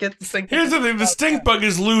until you get the stink bug. Here's the thing: the stink bug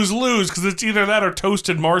is lose because it's either that or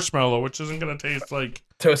toasted marshmallow, which isn't gonna taste like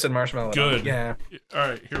Toasted marshmallow. good. Yeah. All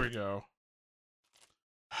right, here we go.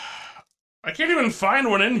 I can't even find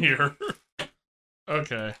one in here.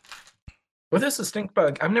 Okay. What is a stink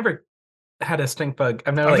bug? I've never had a stink bug.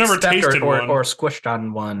 I've never I've like never stepped tasted or one. or squished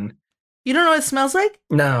on one. You don't know what it smells like?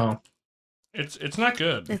 No. It's not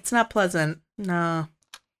good. It's not pleasant. No.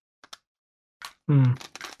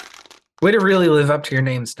 Way to really live up to your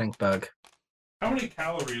name, stink bug. How many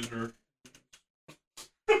calories are?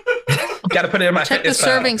 Gotta put it in my Check the fitness pal.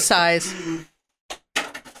 serving size.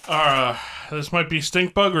 This might be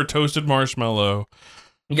stink bug or toasted marshmallow.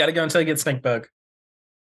 You gotta go until you get stink bug.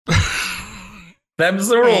 Them's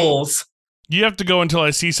the rules. You have to go until I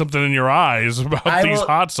see something in your eyes about I these will-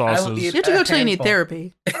 hot I will sauces. You have to go till you need handful.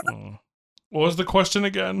 therapy. Oh. What was the question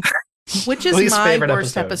again? Which is Least my favorite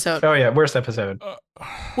worst episode? Oh yeah, worst episode.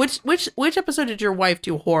 Which episode did your wife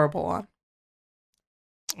do horrible on?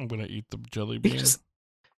 I'm gonna eat the jelly You bean.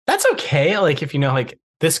 that's okay. Like if you know, like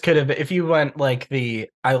this could have, if you went like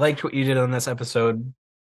I liked what you did on this episode,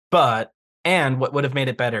 and what would have made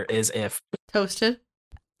it better is if Toasted.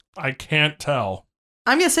 I can't tell.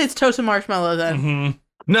 I'm gonna say it's toasted marshmallow then. Mhm.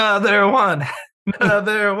 another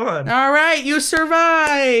one. All right, you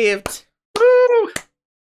survived. Woo!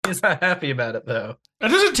 He's not happy about it though. It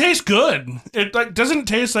doesn't taste good. It like doesn't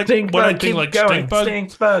taste like Stink what I bug, think keep like going. stink bug.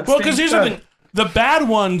 Stink bug. Well, stink because here's the bug. thing: the bad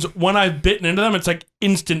ones, when I've bitten into them, it's like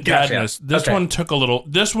instant Gotcha. badness. This Okay. one took a little.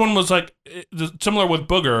 This one was like similar with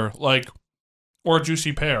booger, like or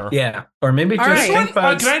juicy pear. Yeah, or maybe All just right. stink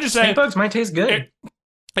bugs. Can I just say- stink bugs might taste good.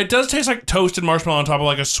 It does taste like toasted marshmallow on top of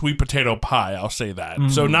like a sweet potato pie. I'll say that. Mm.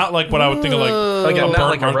 So not like what I would think of like. Ooh. Like a not burnt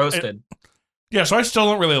like a mar- roasted. Yeah, so I still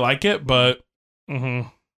don't really like it, but. Mhm.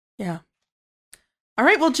 Yeah. All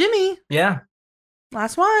right, well, Jimmy, Yeah.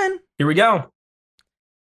 last one. Here we go.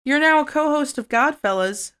 You're now a co-host of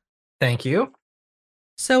Godfellas. Thank you.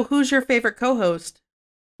 So who's your favorite co-host?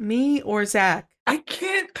 Me or Zach? I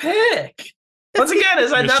can't pick. Once again,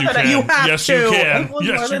 is I Yes, not you that I can. You have yes, to. you I can. was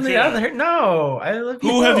Yes, one you than the can. other. No, I love you.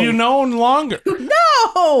 Who have both. you known longer? No!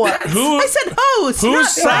 Who- I said host, not Whose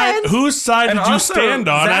side? friend. Whose side And did you also stand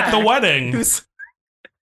on at the Zach, wedding? Who's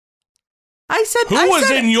I said Who I was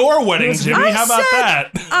said, in your wedding, Who's- Jimmy? I How about said-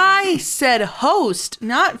 that? I said host,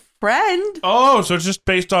 not friend. Oh, so it's just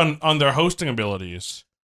based on their hosting abilities.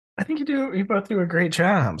 I think you both do a great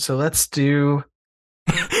job. So let's do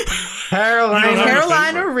You don't Carolina have a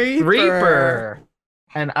Carolina Reaper. Reaper.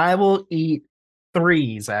 And I will eat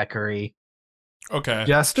 3, Zachary. Okay.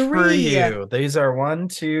 Just for 3. you. These are 1,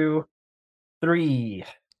 2, 3.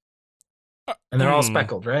 And they're all Hmm.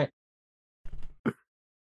 speckled, right?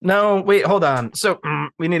 No, wait, hold on. So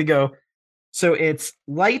we need to go. So it's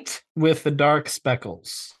light with the dark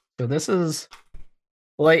speckles. So this is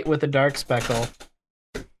light with the dark speckle.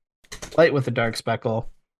 Light with the dark speckle.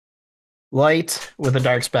 Light with a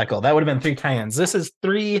dark speckle. That would have been 3 cayens. This is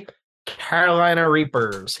 3 Carolina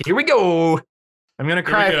Reapers. Here we go. I'm gonna Here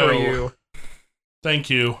we cry for go. you. Thank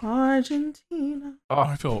you. Argentina.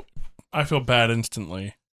 Oh, I feel bad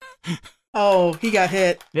instantly. Oh, he got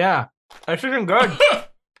hit. Yeah, that's freaking good.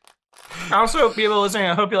 Also, people listening,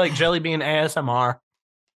 I hope you like jelly bean ASMR.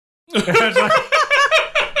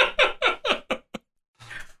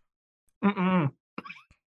 Mm-mm.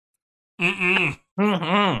 Mm-mm.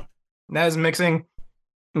 Mm-mm. That is mixing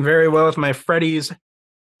very well with my Freddy's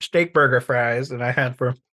steak burger fries that I had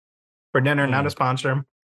for dinner. Not a sponsor.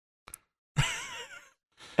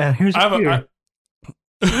 And here's I have you.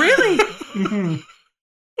 Really? Mhm.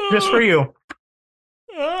 Just for you.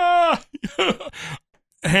 Ah.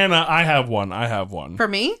 Hannah, I have one. For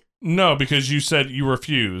me? No, because you said you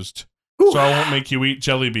refused. So I won't make you eat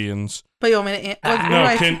jelly beans. But you want me to? What do No,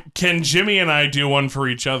 I- can Jimmy and I do one for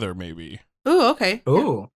each other, maybe? Ooh, okay.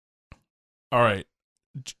 Ooh. All right.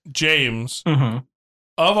 James, Mm-hmm.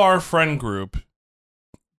 of our friend group,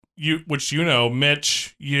 which you know,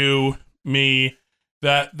 Mitch, you, me,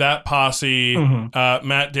 that posse, Mm-hmm.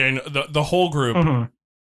 Matt, Daniel, the whole group, Mm-hmm.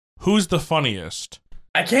 who's the funniest?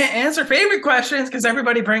 I can't answer favorite questions because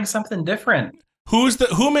everybody brings something different.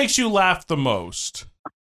 Who makes you laugh the most?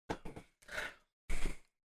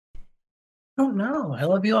 I don't know. I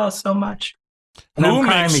love you all so much. And Who I'm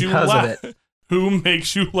crying makes you because of laugh? it. Who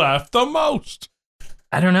makes you laugh the most?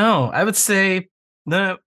 I don't know. I would say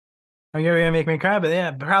you're gonna make me cry, but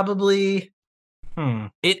yeah, probably.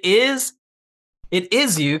 It is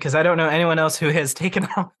you because I don't know anyone else who has taken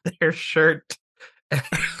off their shirt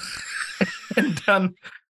and done.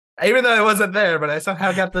 Even though I wasn't there, but I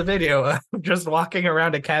somehow got the video of just walking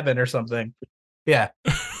around a cabin or something. Yeah,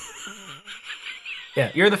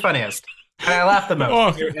 yeah, you're the funniest, and I laugh the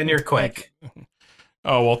most, Oh. and you're quick.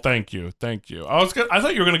 Oh well, thank you. I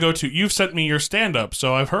thought you were gonna go to. You've sent me your stand up,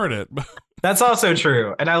 so I've heard it. That's also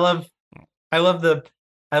true, and I love the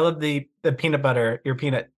peanut butter, your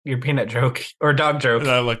peanut joke or dog joke.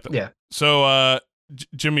 I like that. Yeah. So,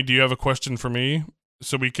 Jimmy, do you have a question for me?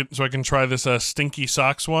 So I can try this stinky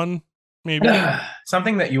socks one, maybe.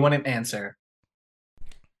 Something that you wouldn't answer.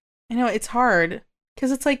 I know it's hard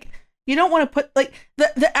because it's like you don't want to put like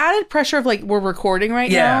the added pressure of like we're recording right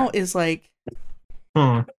Yeah. now is like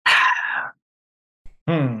I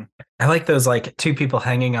like those like 2 people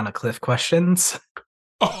hanging on a cliff questions.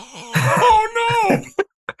 Oh no!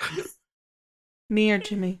 me or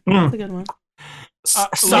Jimmy. Hmm. That's a good one.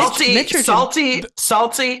 Salty, Mitch or Jim?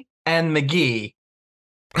 Salty, and McGee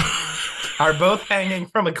are both hanging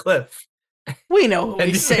from a cliff. We know who And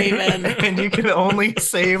he's saving. and you can only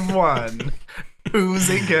save one. Who's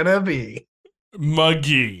it gonna be?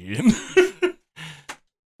 Muggy.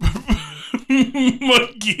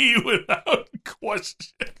 McGee without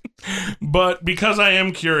question. But because I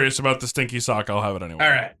am curious about the stinky sock, I'll have it anyway.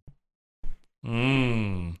 All right.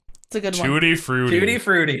 It's a good one. Tutti fruity. Tutti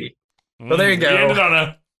fruity. Well, there you go. We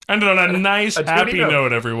ended on a nice, A tutti happy note.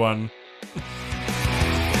 note, everyone.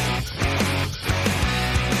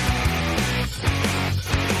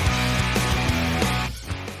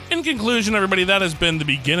 In conclusion, everybody, that has been the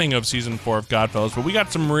beginning of season 4 of Godfellas, but we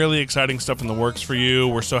got some really exciting stuff in the works for you.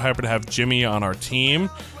 We're so happy to have Jimmy on our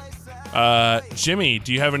team. Jimmy,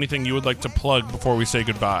 do you have anything you would like to plug before we say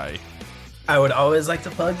goodbye? I would always like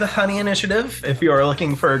to plug the Honey Initiative. If you are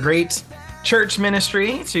looking for a great church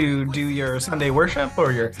ministry to do your Sunday worship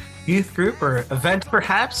or your youth group or event,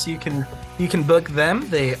 perhaps you can book them.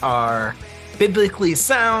 They are biblically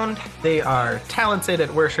sound, they are talented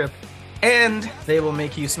at worship, and they will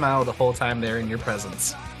make you smile the whole time they're in your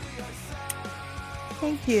presence.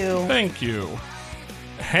 Thank you. Thank you.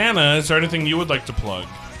 Hannah, is there anything you would like to plug?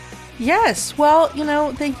 Yes. Well,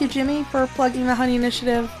 thank you, Jimmy, for plugging the Honey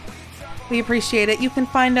Initiative. We appreciate it. You can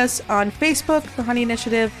find us on Facebook, The Honey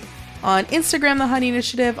Initiative, on Instagram, The Honey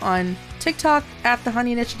Initiative, on TikTok, @The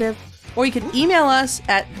Honey Initiative, or you can email us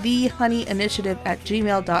at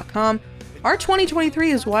thehoneyinitiative@gmail.com. Our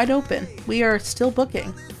 2023 is wide open. We are still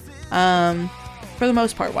booking. For the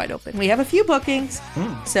most part, wide open. We have a few bookings.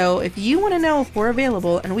 So if you want to know if we're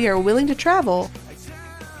available and we are willing to travel,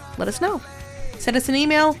 let us know. Send us an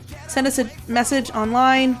email, send us a message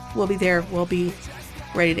online. We'll be there. We'll be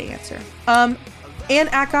ready to answer. And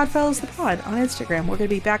at Godfellas the Pod on Instagram. We're going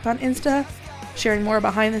to be back on Insta, sharing more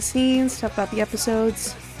behind the scenes, stuff about the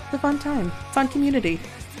episodes. It's a fun time. Fun community.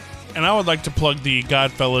 And I would like to plug the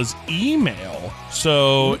Godfellas email.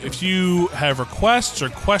 So if you have requests or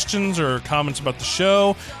questions or comments about the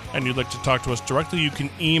show and you'd like to talk to us directly, you can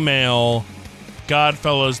email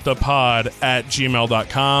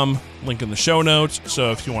godfellasthepod@gmail.com. Link in the show notes.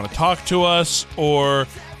 So if you want to talk to us or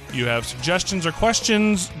you have suggestions or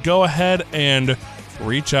questions, go ahead and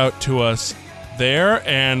reach out to us there.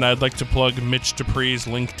 And I'd like to plug Mitch Dupree's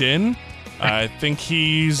LinkedIn. I think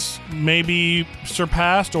he's maybe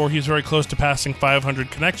surpassed or he's very close to passing 500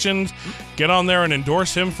 connections. Get on there and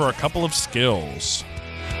endorse him for a couple of skills.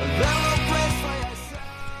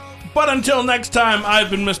 But until next time, I've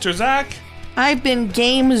been Mr. Zach. I've been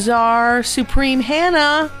Game Czar Supreme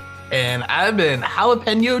Hannah. And I've been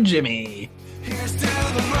Jalapeno Jimmy. Here's